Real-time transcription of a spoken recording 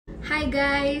Hi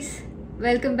guys,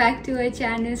 welcome back to our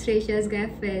channel Sresha's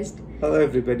Gap Fest. Hello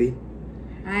everybody.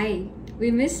 Hi,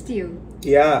 we missed you.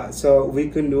 Yeah, so we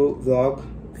couldn't do vlog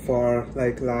for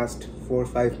like last 4 or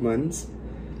 5 months.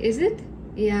 Is it?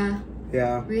 Yeah.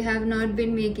 Yeah. We have not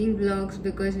been making vlogs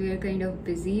because we are kind of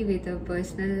busy with our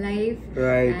personal life.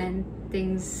 Right. And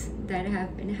things that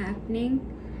have been happening.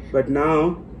 But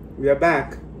now we are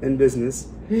back in business.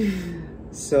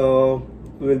 So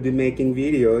we'll be making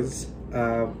videos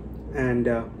and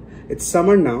it's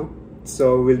summer now,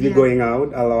 so we'll be going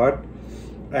out a lot.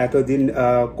 এতদিন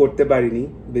করতে পারিনি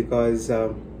because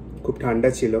খুব ঠান্ডা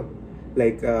ছিল,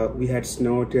 like we had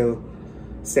snow till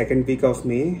second week of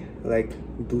May, like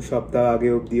 2 সপ্তাহ আগে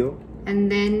অবধিও, and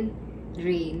then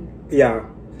rain. Yeah,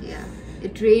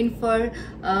 it rained for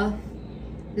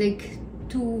like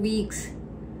 2 weeks,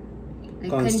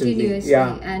 like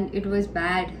continuously, and it was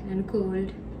bad and cold.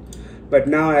 But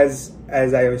now as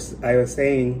I was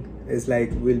saying, is like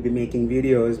we'll be making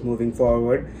videos moving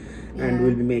forward, and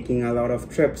we'll be making a lot of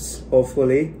trips,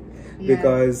 hopefully,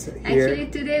 because here, actually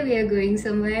today we are going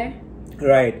somewhere.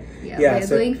 Right. We are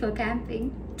so going for camping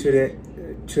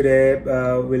today.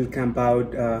 We'll camp out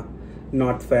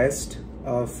northwest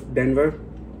of Denver,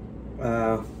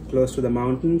 close to the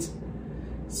mountains.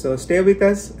 So stay with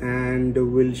us and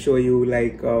we'll show you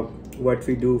like what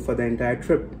we do for the entire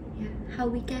trip. How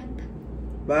we camp.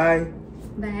 Bye.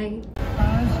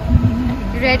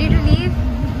 You ready to leave?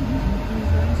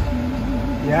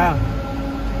 Yeah.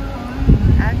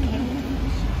 Okay.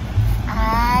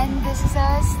 And this is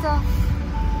our stuff.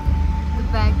 The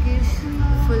bag is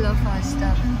full of our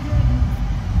stuff.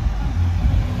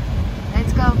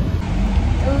 Let's go.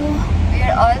 So we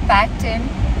are all packed in.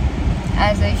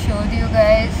 As I showed you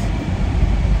guys,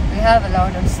 we have a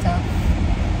lot of stuff.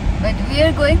 But we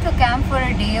are going to camp for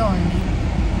a day only.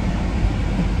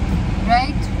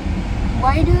 Right?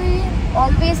 Why do we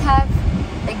always have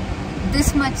like this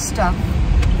much stuff?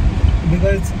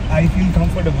 Because I feel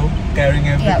comfortable carrying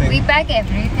everything. Yeah, we pack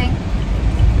everything.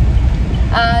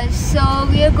 So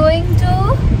we are going to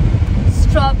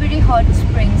Strawberry Hot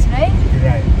Springs, right?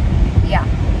 Right. Yeah.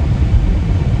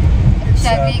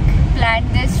 Shall we plan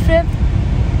this trip?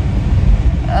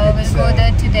 We'll go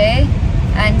there today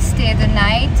and stay the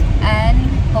night and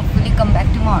hopefully come back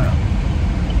tomorrow.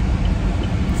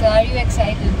 So are you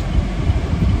excited?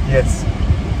 Yes.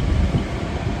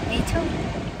 Me too.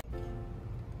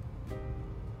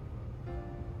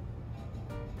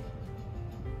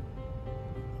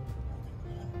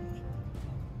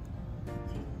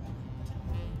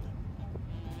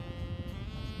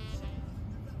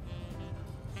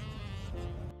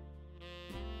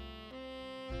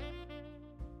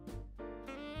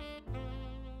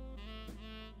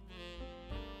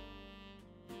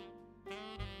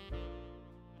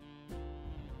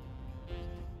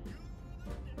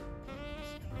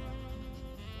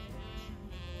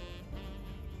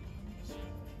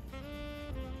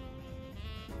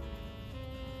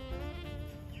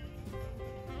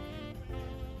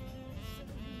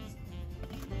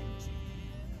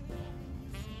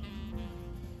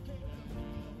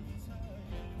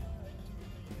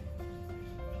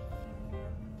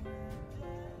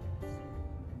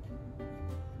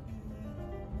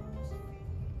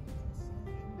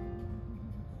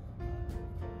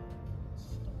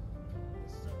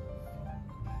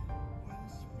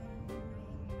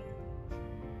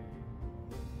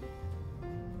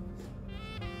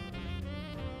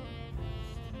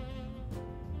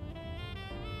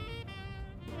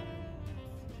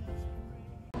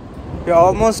 We're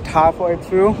almost halfway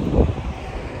through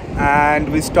and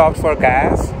we stopped for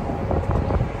gas.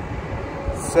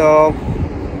 So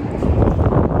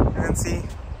you can see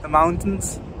the mountains.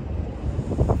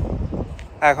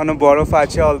 Ekhono borof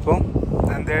ache olpo,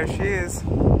 and there she is.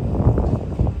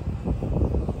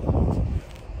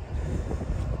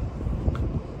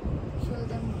 Show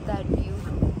them that view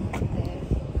there.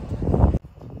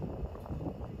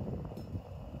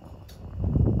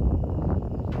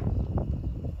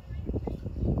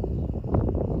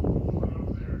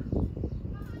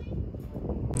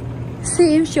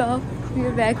 Same shop,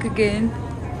 we're back again.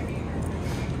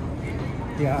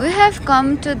 Yeah. We have come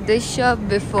to this shop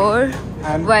before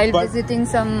while visiting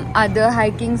some other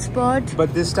hiking spot. But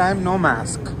this time no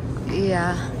mask.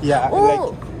 Yeah. Yeah.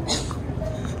 Oh!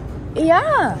 Like,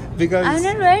 yeah! because I'm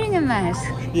not wearing a mask.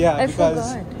 Yeah, I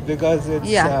forgot. Because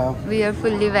it's we are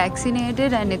fully vaccinated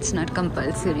and it's not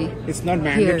compulsory. It's not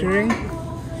mandatory.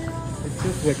 It's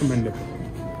just recommendable.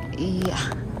 Yeah.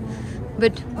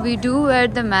 But we do wear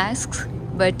the masks,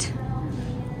 but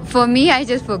for me I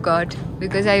just forgot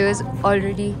because I was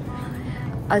already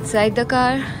outside the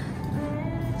car.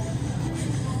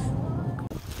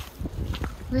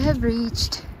 We have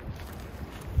reached.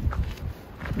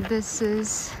 This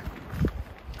is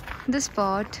the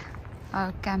spot,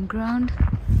 our campground.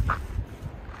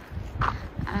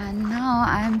 And now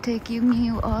I am taking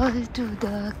you all to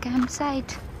the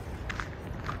campsite.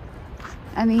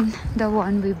 I mean, the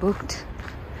one we booked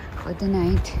for the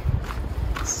night.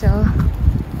 So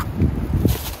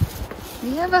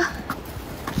we have a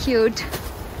cute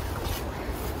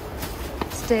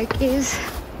staircase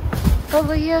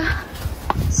over here.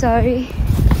 Sorry,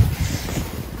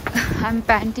 I'm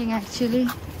panting actually.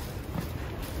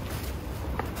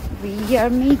 We are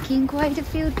making quite a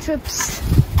few trips.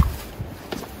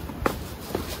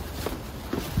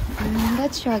 And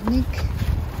that's Ragnik.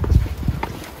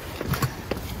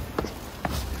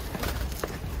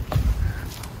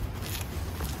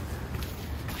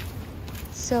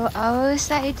 So our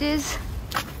site is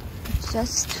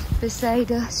just beside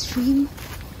a stream,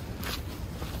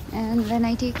 and when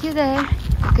I take you there,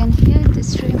 you can hear the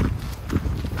stream.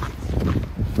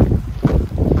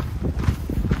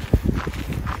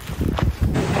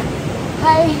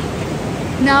 Hi,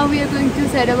 now we are going to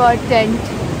set up our tent,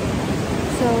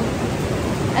 so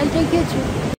I'll take you through.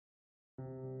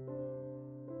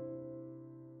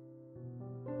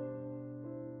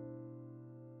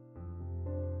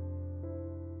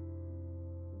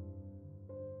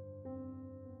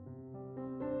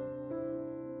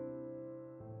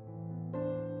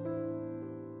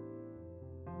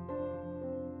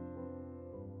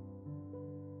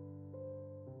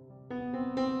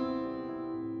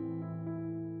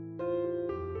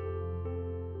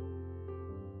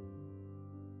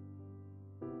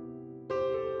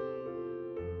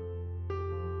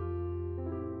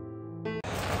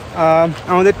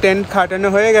 আমাদের tent খাটানো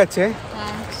হয়ে গেছে।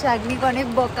 শাগনিক অনেক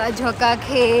বকা ঝকা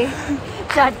খেয়ে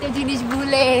চারটে জিনিস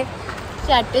ভুলে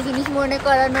চারটে জিনিস মনে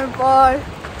করানোর পর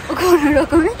কোনো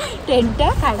রকমে টেন্টটা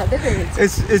খাটাতে পেরেছে।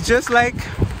 It's just like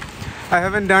I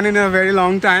haven't done in a very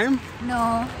long time. No,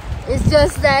 it's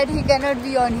just that he cannot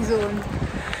be on his own.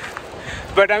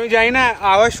 But আমি জানি না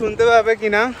আওয়াজ শুনতে পাবে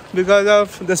কিনা because of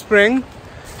the spring,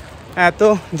 এত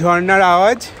ঝর্ণার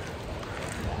আওয়াজ।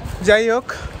 যাই হোক।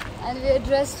 And we are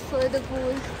dressed for the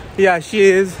pool. Yeah, she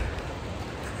is.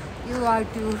 You are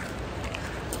too.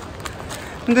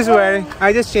 I'm just wearing. I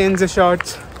just changed the shorts.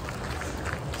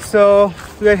 So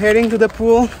we are heading to the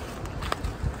pool.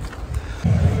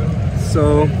 So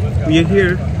we are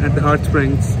here at the hot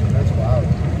springs.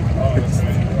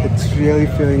 It's really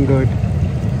feeling good.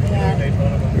 Yeah.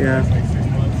 Yeah.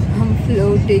 I'm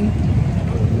floating.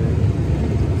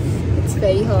 It's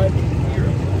very hot.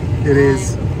 It is.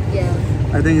 Yeah.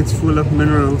 I think it's full of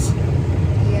minerals.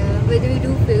 Yeah, but we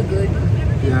do feel good.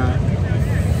 Yeah.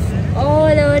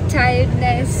 All our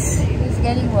tiredness is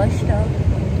getting washed off.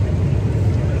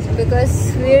 Because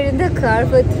we're in the car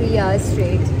for 3 hours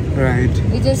straight. Right.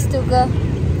 We just took a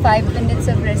 5 minutes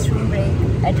of restroom break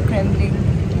at Kremlin.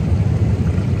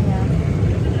 Yeah.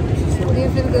 Do you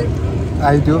feel good?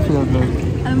 I do feel good.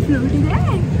 I'm floating.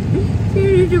 Hey, you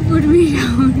need to put me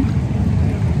down.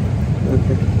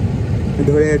 Okay.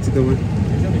 ধরে আছি তোমার।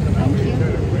 Thank you.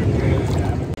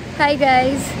 Hi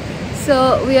guys. So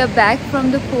we are back from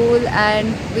the pool and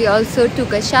we also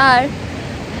took a shower.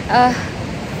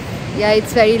 Yeah,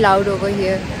 it's very loud over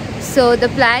here. So the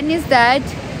plan is that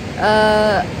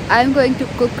I'm going to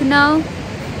cook now,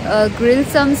 grill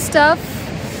some stuff.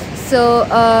 So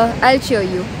I'll show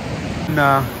you.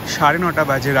 9:30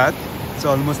 baje raat. It's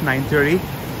almost 9:30,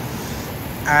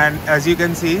 and as you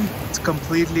can see, it's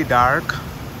completely dark.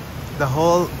 The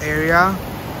whole area,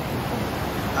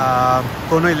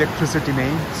 কোনো electricity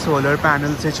নেই, solar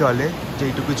panel se chole,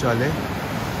 যেটুকু chole.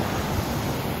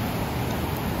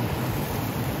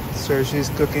 So she's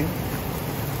cooking.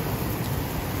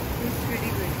 It's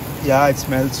pretty good. Yeah, it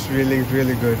smells really,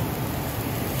 really good.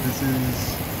 This is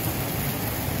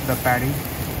the patty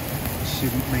she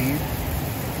made.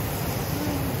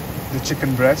 The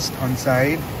chicken breast on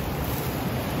side.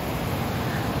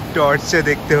 Torch se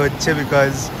dekhte hocche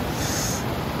because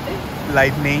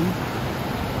light নেই।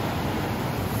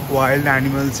 wild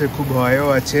animals এর খুব ভয়ও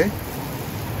আছে।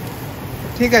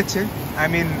 ঠিক আছে, I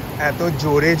mean এত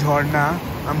জোরে ঝর্ণা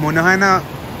মনে হয় না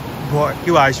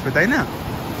কেউ আসবে, তাই না?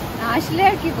 আসলে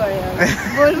আর কি করে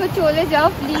বলবো চলে যাও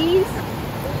প্লিজ,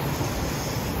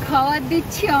 খাবার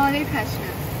দিচ্ছি আমাদের খাস না।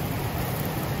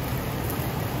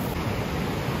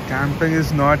 Camping is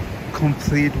not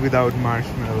complete without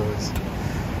marshmallows.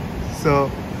 So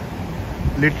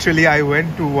literally I went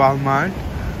to Walmart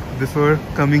before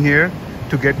coming here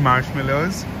to get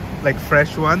marshmallows, like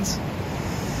fresh ones.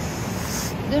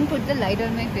 Don't put the light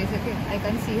on my face, okay? I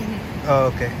can't see anything. Oh,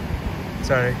 okay.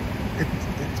 Sorry.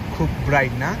 It's খুব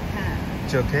bright, না? হ্যাঁ,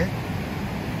 চোখে।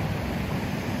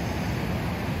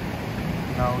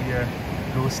 Now we are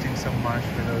roasting some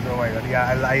marshmallows. Oh my god,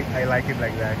 yeah, I like it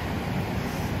like that.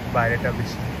 বাইরেটা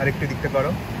বেশি আরেকটু দিকতে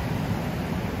করো।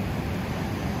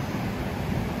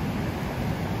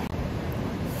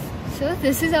 So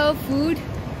this is our food.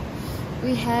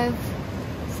 We have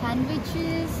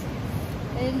sandwiches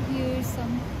and here's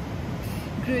some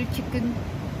grilled chicken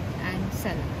and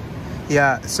salad.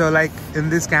 Yeah, so like in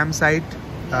this campsite,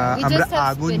 we আমরা just have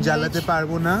আগুন spinach. জ্বালাতে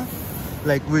পারবো না,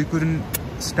 like we couldn't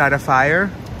start a fire,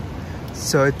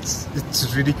 so it's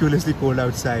ridiculously cold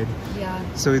outside. Yeah.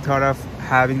 So we thought of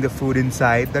having the food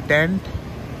inside the tent.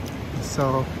 So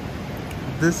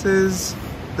this is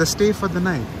the stay for the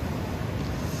night.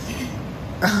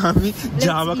 আমি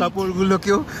জামা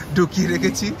কাপড়গুলোকেও ঢুকিয়ে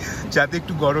রেখেছি যাতে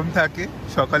একটু গরম থাকে,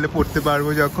 সকালে পড়তে পারবো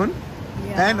যখন।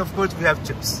 And of course we have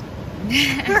chips.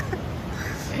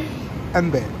 And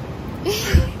then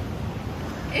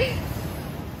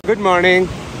good morning.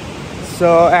 So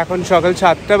এখন সকাল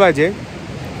 7টা বাজে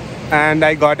and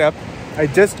I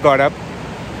just got up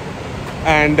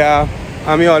and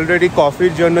আমি অলরেডি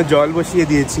কফির জন্য জল বসিয়ে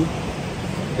দিয়েছি,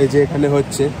 এই যে এখানে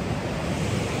হচ্ছে।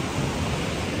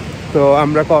 তো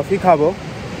আমরা কফি খাবো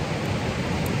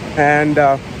and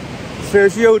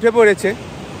শ্রেয়সীও উঠে পড়েছে।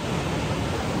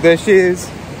 There she is.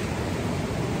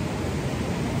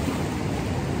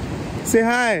 Say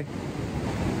hi.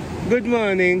 Good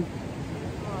morning.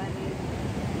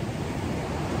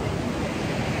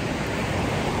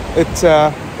 It's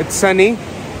sunny.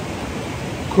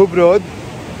 খুব রোদ।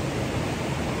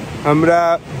 আমরা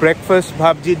ব্রেকফাস্ট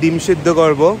ভাবছি ডিম সিদ্ধ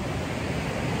করব,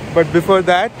 but before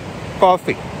that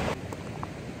coffee.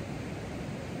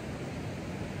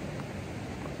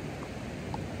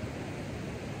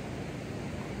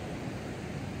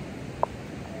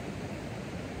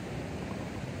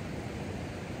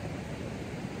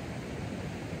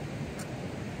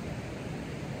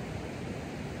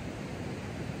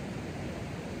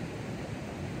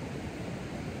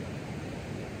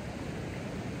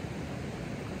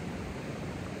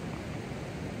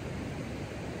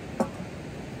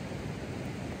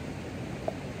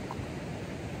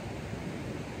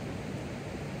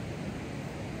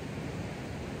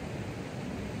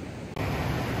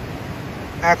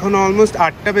 এখন almost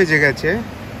 8টা বেজে গেছে।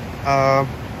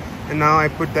 And now I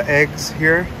put the eggs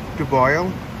here to boil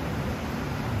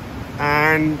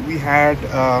and we had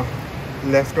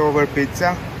leftover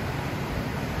pizza,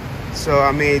 so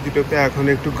আমি এই দুটোকে এখন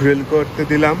একটু গ্রিল করতে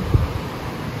দিলাম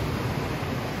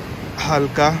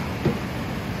হালকা।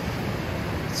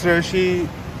 শ্রেয়সী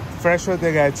ফ্রেশ হতে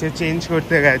গেছে, চেঞ্জ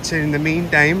করতে গেছে। In the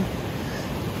meantime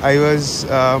I was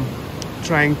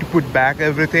trying to put back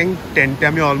everything. টেন্টে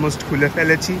আমি অলমোস্ট খুলে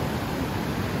ফেলেছি,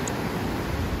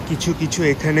 কিছু কিছু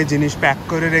এখানে জিনিস প্যাক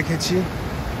করে রেখেছি।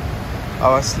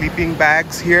 our sleeping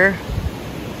bags here,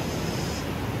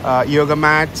 yoga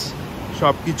mats,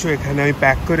 সব কিছু এখানে আমি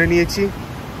প্যাক করে নিয়েছি।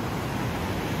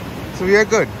 so we are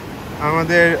good.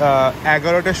 আমাদের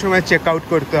 11টার সময় চেক আউট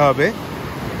করতে হবে,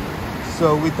 so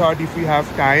we thought if we have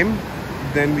time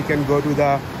then we can go to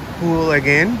the pool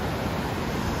again.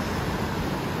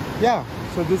 Yeah,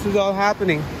 so this is all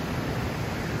happening.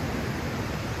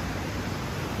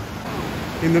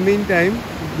 In the meantime,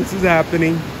 this is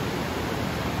happening.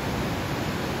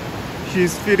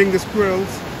 She's feeding the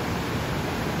squirrels.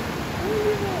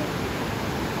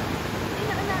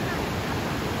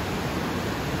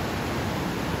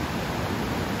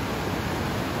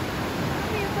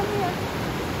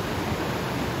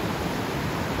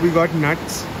 We got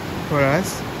nuts for us.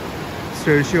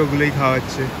 Srishi ogulai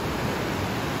khawacche.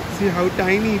 See how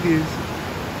tiny it is.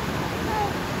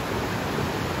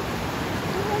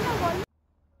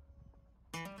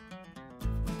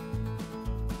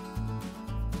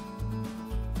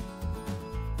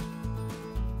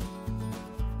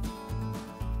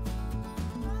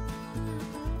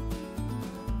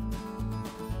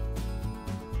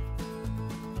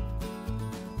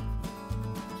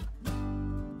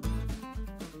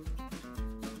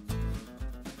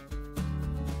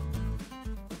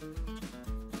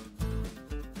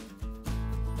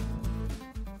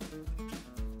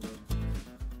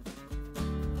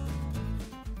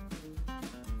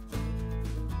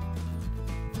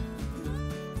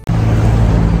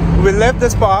 We left the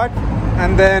spot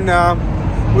and then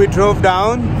we drove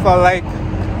down for like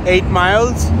 8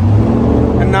 miles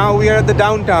and now we are at the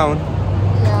downtown.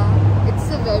 Yeah, it's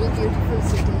a very beautiful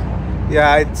city.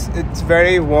 Yeah, it's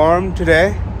very warm today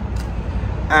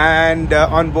and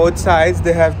on both sides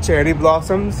they have cherry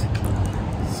blossoms,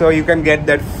 so you can get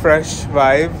that fresh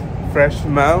vibe, fresh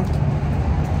smell.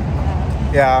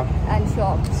 Yeah. And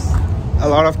shops. A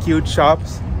lot of cute shops.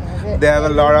 Yes. They have a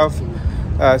lot of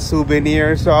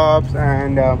souvenir shops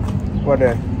and what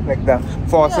else? Like the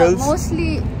fossils. Yeah,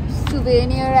 mostly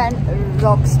souvenir and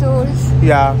rock stores.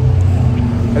 Yeah,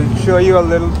 I'll show you a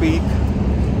little peek.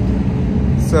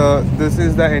 So this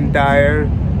is the entire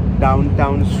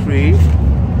downtown street,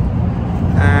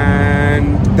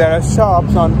 and there are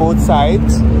shops on both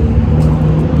sides.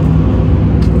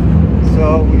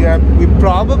 So we're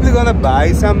probably gonna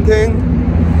buy something,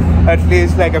 at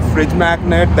least like a fridge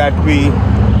magnet that we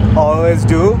always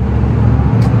do.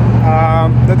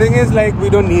 The thing is, like, we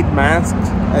don't need masks.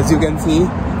 As you can see,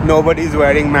 nobody's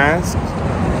wearing masks.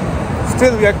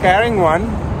 Still, we are carrying one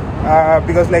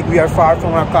because like we are far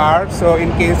from our car, so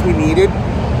in case we need it.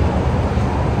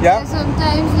 Yeah.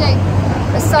 Sometimes like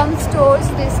some stores,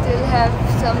 they still have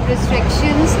some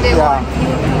restrictions. They want you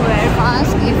to wear a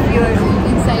mask if you're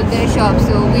inside their shop,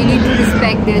 so we need to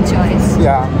respect their choice.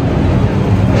 Yeah.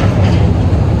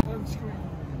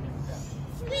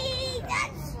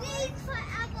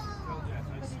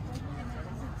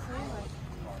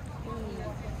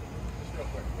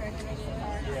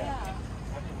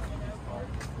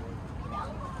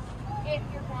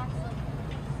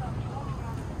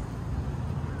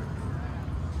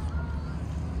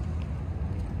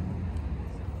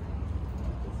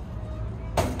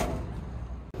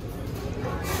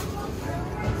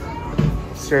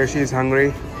 Sure, she's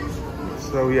hungry,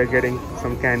 so we are getting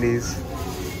some candies.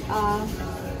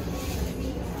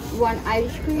 One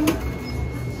Irish cream.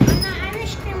 On the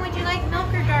Irish cream, would you like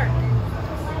milk or dark?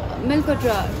 Milk or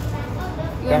dark?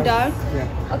 You want dark? Yeah.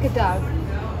 Okay, dark.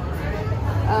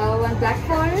 One Black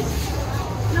Forest.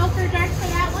 Milk or dark for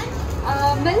that one?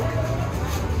 Milk.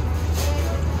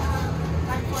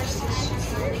 Black Forest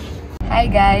is Hi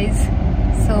guys.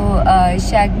 So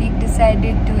Shagnik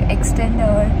decided to extend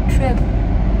our trip.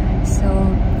 So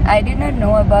I did not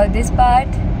know about this part.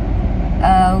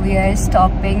 We are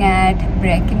stopping at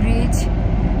Breckenridge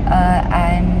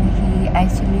and he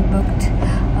actually booked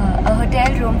a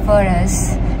hotel room for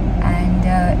us, and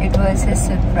it was a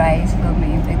surprise for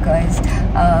me because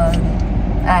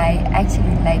I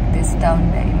actually like this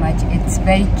town very much. It's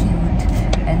very cute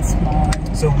and small.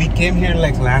 So we came here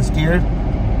like last year.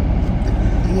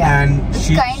 Yeah, and it's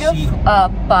she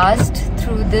passed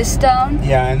through this town.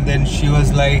 Yeah, and then she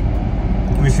was like,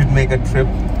 we should make a trip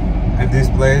at this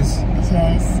place.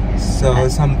 Yes. So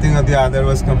something or the other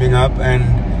was coming up, and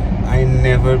I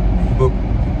never booked,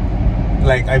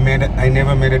 like I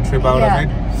never made a trip out of it.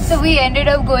 So we ended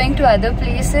up going to other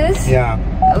places. Yeah.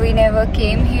 We never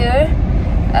came here.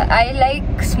 I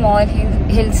like small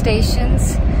hill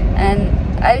stations, and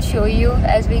I'll show you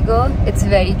as we go. It's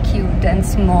very cute and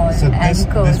small and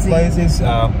cozy. This place is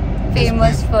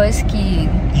famous for skiing.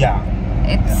 Yeah.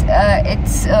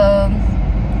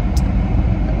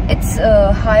 It's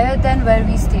higher than where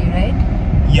we stay, right?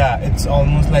 Yeah, it's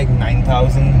almost like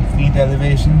 9,000 feet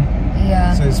elevation.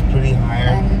 Yeah. So it's pretty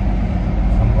higher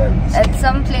from where we stay. At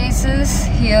some places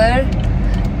here,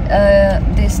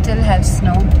 they still have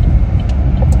snow.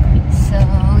 So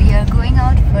we are going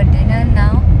out for dinner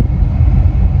now.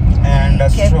 And a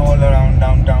stroll around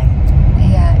downtown.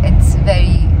 Yeah, it's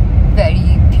very,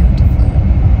 very beautiful.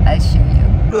 I'll show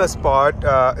you. To a spot,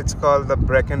 it's called the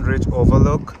Breckenridge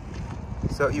Overlook.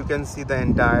 So you can see the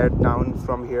entire town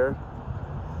from here.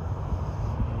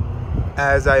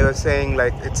 As I was saying,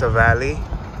 like it's a valley.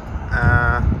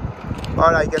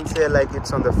 Or I can say like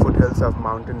it's on the foothills of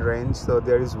mountain range. So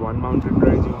there is one mountain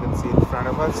range you can see in front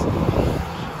of us.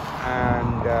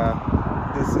 And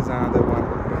this is another one.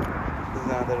 This is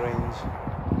another range.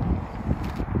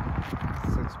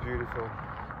 So it's beautiful.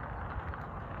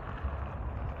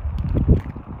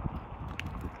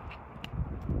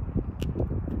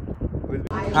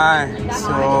 Hi,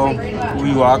 so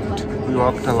we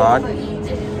walked a lot.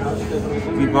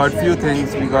 We got few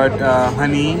things. We got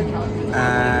honey,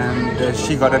 and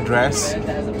she got a dress.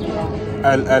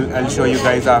 I'll show you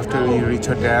guys after we reach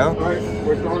hotel.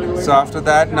 So after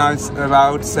that, now it's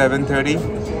about 7:30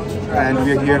 and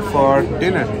we're here for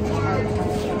dinner.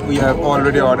 We have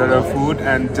already ordered our food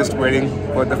and just waiting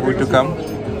for the food to come.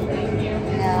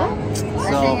 Yeah,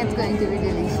 I think it's going to be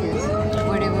delicious,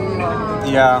 whatever we order.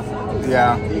 Yeah.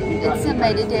 It's a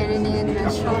Mediterranean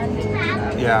restaurant.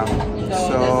 Yeah.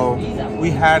 So we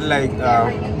had like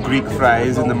Greek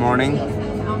fries in the morning,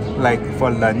 like for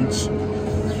lunch.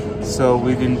 So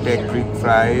we didn't take Greek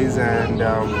fries, and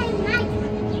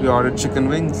we ordered chicken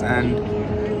wings and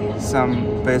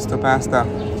some pesto pasta,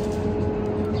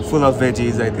 full of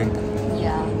veggies, I think.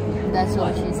 Yeah, that's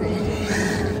what she said.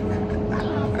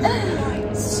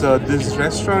 So this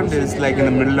restaurant is like in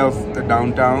the middle of the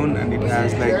downtown, and it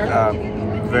has like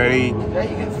very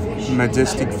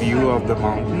majestic view of the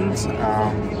mountains.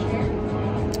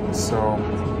 So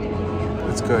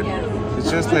it's good. It's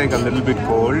just like a little bit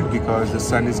cold because the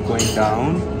sun is going down,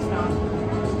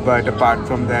 but apart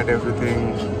from that, everything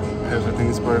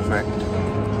is perfect.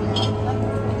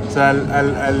 So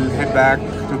I'll head back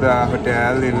to the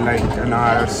hotel in like an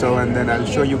hour or so, and then I'll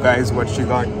show you guys what she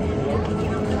got.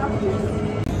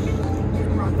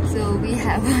 So we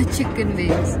have our chicken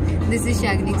wings. This is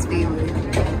Shagnik's favorite.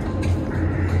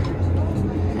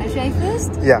 I'll try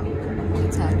first? Yeah.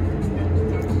 It's hot.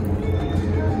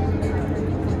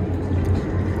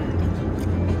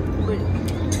 Good.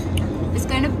 It's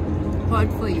kind of hot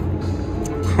for you.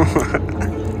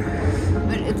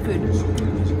 But it's good.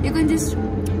 You can just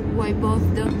wipe off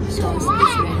the sauce.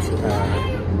 It's red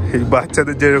sauce.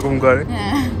 বাচ্চাদের যেরকম করে।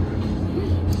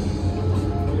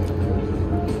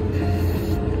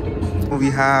 We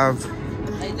have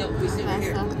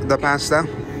the pasta.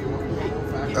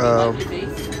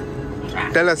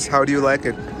 Tell us, how do you like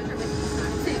it?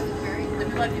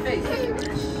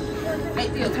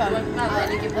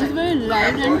 It's very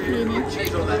light and creamy.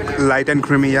 Light and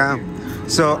creamy, yeah.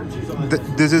 So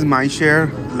this is my share.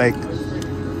 Like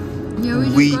Yeah,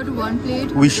 we just got one plate.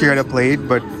 we shared a plate,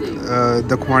 but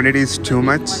the quantity is too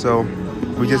much, so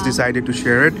we just decided to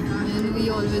share it. And we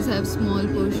always have small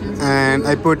portions. And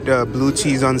I put blue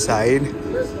cheese on side.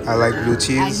 I like blue I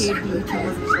cheese. hate blue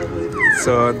cheese.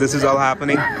 So this is all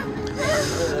happening.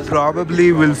 Probably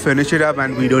we'll finish it up,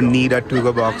 and we don't need a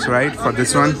to-go box, right? For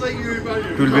this one,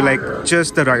 it will be like just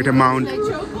the right amount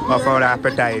of our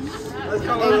appetite.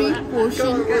 Every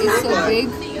portion is so big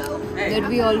that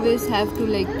we always have to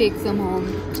like take some home.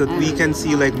 So we can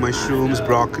see like mushrooms,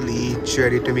 broccoli,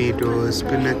 cherry tomatoes,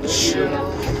 spinach,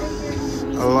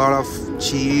 a lot of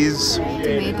cheese.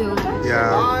 Tomato.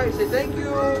 Yeah,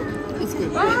 It's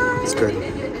good. it's good.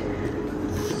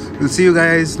 We'll see you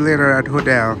guys later at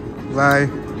hotel. Bye.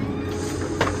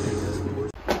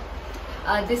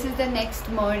 This is the next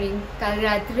morning. কাল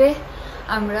রাত্রে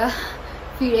আমরা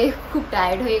ফিরে খুব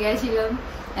tired হয়ে গেছিলাম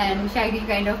and Shaggy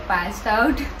kind of passed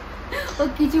out. ও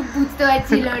কিছু বুঝতে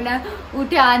পারছিল না,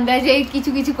 উঠে আন্দাজে কিছু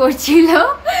কিছু করছিল,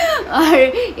 আর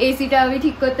এসিটা আমি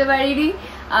ঠিক করতে পারিনি,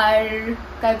 আর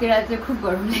কালকে রাত্রে খুব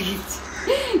গরম লেগেছে।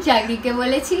 Shaggyকে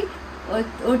বলেছি,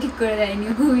 ও ঠিক করে দেয়নি,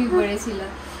 ঘুমিয়ে পড়েছিল।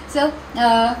 So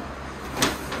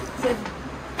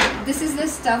this is the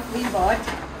stuff we bought.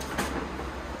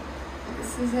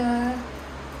 This is a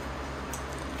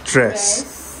Dress, dress.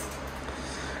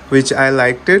 which I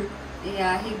liked it.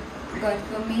 Yeah, he got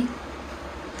for me.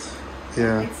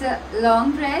 Yeah. It's a long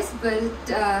dress, but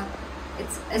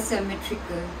it's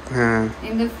asymmetrical.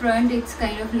 In the front, it's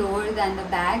kind of lower than the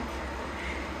back.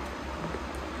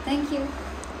 Thank you.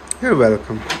 You're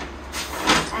welcome.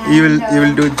 And, You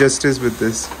will do justice with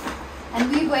this. And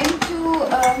we went to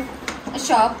a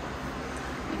shop.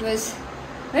 It was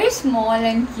very small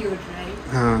and cute, right?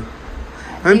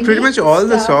 I mean, pretty much all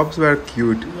the shops were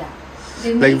cute. Yeah.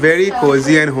 They Like make very stuff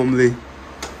cozy with- and homely.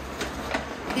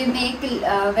 They make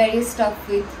various stuff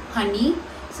with honey.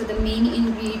 So the main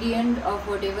ingredient of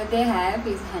whatever they have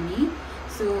is honey.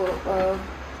 So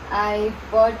I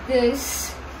bought this.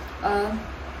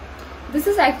 This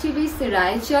is actually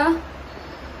sriracha.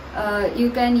 You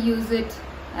can use it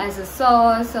as a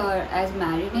sauce or as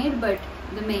marinade, but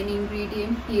the main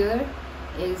ingredient here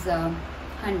is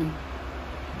honey.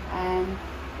 And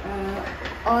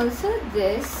also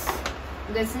this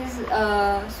is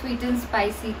sweet and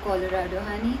spicy Colorado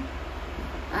honey.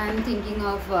 I'm thinking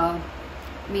of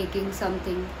making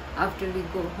something after we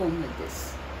go home with this.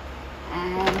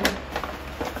 And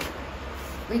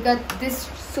we got this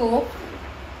soap.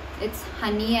 It's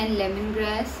honey and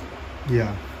lemongrass.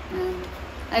 Yeah. And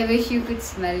I wish you could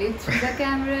smell it through the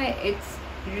camera. It's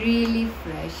really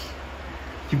fresh.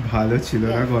 কি ভালো ছিল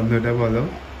না গন্ধটা বলো?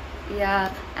 Yeah,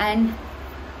 and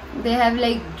they have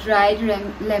like dried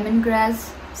lemongrass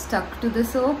stuck to the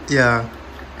soap. Yeah.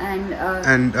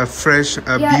 And a fresh yeah,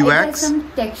 beeswax. it has some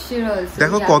texture also.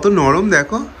 দেখো yeah. কত নরম,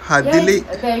 দেখো হাত Yeah, দিলেই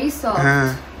it's very soft. হ্যাঁ।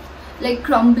 Like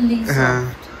crumbly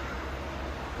soft.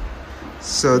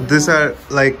 So these are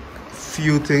like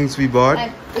few things we bought.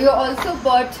 And we also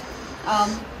bought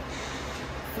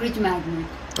fridge magnet.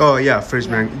 Oh yeah, fridge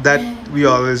magnet. That we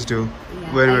always do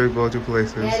when we go to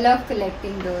places. Yeah, I love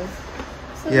collecting those.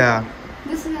 So Yeah.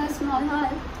 this is a small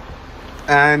haul.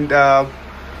 And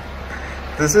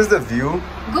this is the view.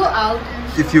 Go out.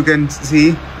 If you can see,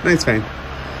 no, it's fine.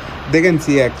 They can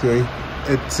see actually.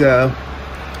 It's you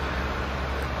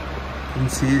can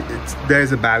see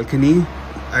there's a balcony.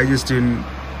 I just didn't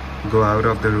go out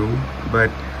of the room,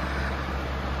 but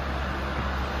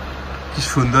কি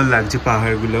সুন্দর লাগছে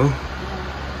পাহাড়গুলো।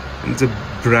 It's a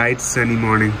bright sunny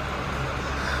morning.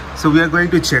 So we are going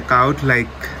to check out like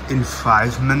in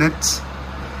 5 minutes,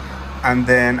 and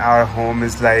then our home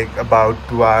is like about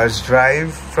 2 hours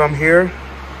drive from here.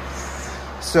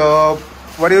 So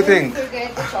what do you think? Don't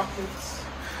forget the chocolates.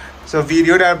 So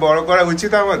video ta boro kora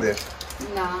uchit amader?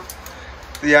 Nah.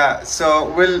 Yeah,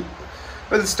 so we'll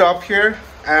stop here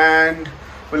and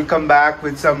we'll come back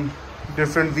with some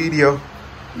different video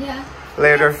Yeah.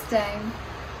 later. Next time.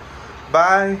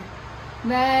 Bye.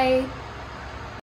 Bye.